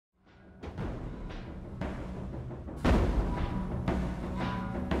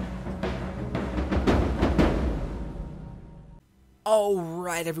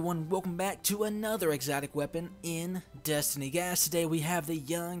Alright everyone, welcome back to another exotic weapon in Destiny. Guys, today we have the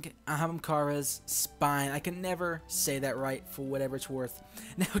Yong Ahamkara's spine. I can never say that right for whatever it's worth.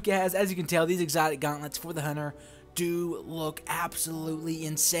 Now guys, as you can tell, these exotic gauntlets for the hunter do look absolutely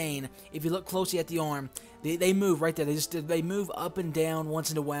insane. If you look closely at the arm, they move right there. They move up and down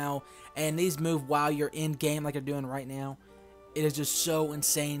once in a while, and these move while you're in game like they're doing right now. It is just so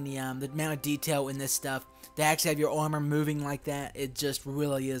insane, the amount of detail in this stuff. To actually have your armor moving like that, it just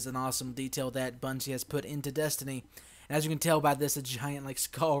really is an awesome detail that Bungie has put into Destiny. And as you can tell by this, a giant like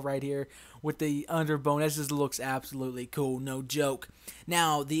skull right here with the underbone, that just looks absolutely cool, no joke.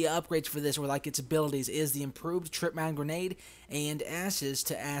 Now, the upgrades for this, or like its abilities, is the improved trip mine grenade and ashes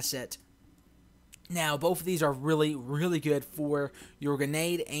to asset. Now, both of these are really, really good for your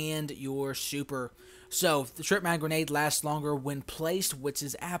grenade and your super. So, the trip mine grenade lasts longer when placed, which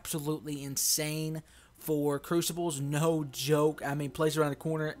is absolutely insane for crucibles, no joke. I mean, placed around the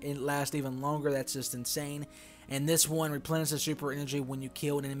corner, it lasts even longer. That's just insane. And this one replenishes super energy when you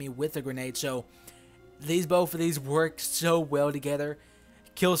kill an enemy with a grenade. So, both of these work so well together.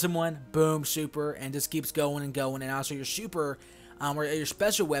 Kill someone, boom, super, and just keeps going and going. And also your super, or your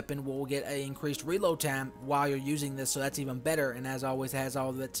special weapon will get an increased reload time while you're using this, so that's even better. And as always, has all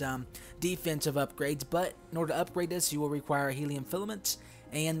of its defensive upgrades. But in order to upgrade this, you will require helium filaments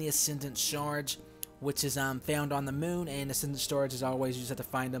and the Ascendant Shards, which is found on the moon. And Ascendant Shards, as always, you just have to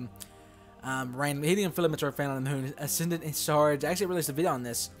find them randomly. Helium filaments are found on the moon. Ascendant Shards, I actually released a video on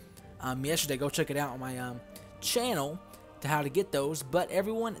this yesterday. Go check it out on my channel to how to get those. But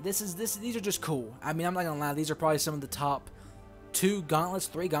everyone, these are just cool. I mean, I'm not gonna lie, these are probably some of the top 3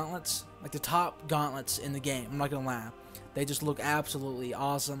 gauntlets, like the top gauntlets in the game. I'm not gonna lie, they just look absolutely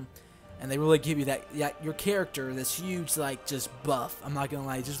awesome, and they really give you that your character this huge like just buff. I'm not gonna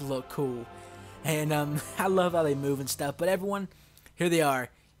lie, they just look cool, and I love how they move and stuff. But everyone, here they are.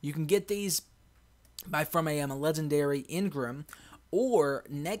 You can get these from a legendary Ingram, or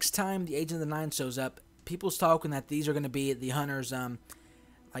next time the Agent of the Nine shows up, people's talking that these are gonna be the hunter's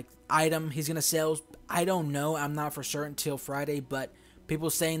like item he's gonna sell. I don't know, I'm not for certain till Friday, but people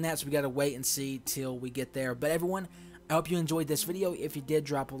saying that, so we gotta wait and see till we get there. But everyone, I hope you enjoyed this video. If you did,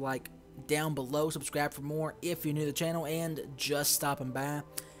 drop a like down below, subscribe for more if you're new to the channel and just stopping by.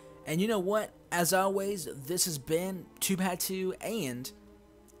 And you know what, as always, this has been 2x2, and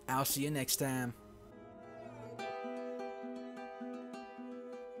I'll see you next time.